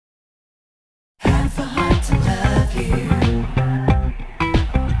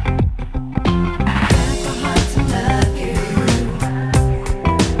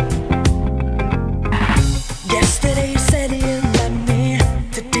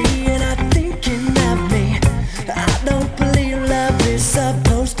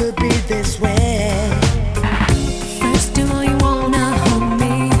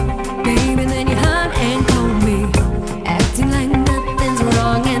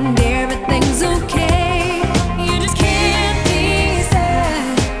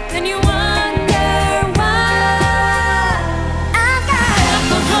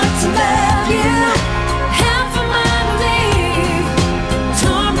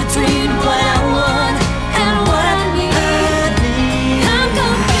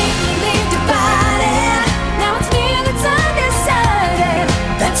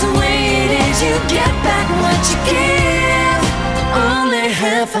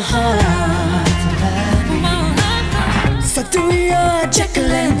a heart to love you. So do your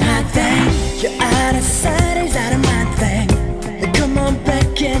Jekyll and Hyde thing. You're out of sight, he's out of mind thing. Then come on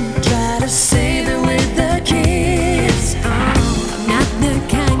back and try to save it with the kiss. I'm not the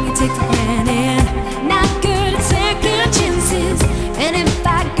kind you take for granted. Not good at second chances. And if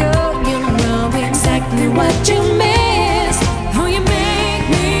I go, you'll know exactly what you miss. Oh, you make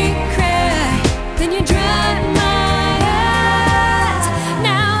me cry, then you dry my eyes.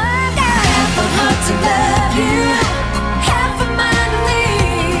 Now I've got half a heart to love you, half a mind to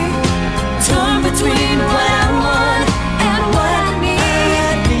leave. Torn between what I want and what I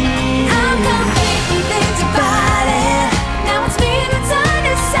need. I'm completely divided. Now it's me that's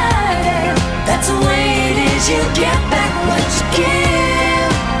undecided. That's the way it is, you get back what you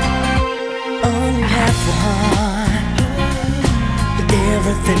give. Only half a heart, but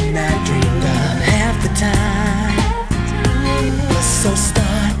everything I dreamed of half the time was so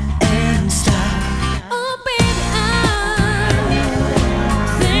start and stop. Oh baby, I'm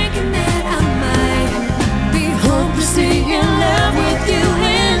thinking that I might be hopelessly in love with you,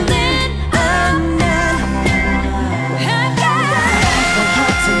 and then I'm not I've got half a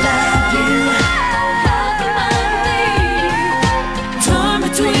heart to love you, half of my need. torn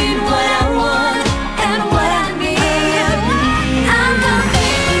between what I want And what I need, I'm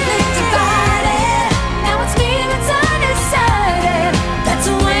completely divided. Now it's me that's undecided. That's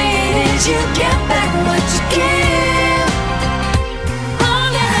the way it is, you get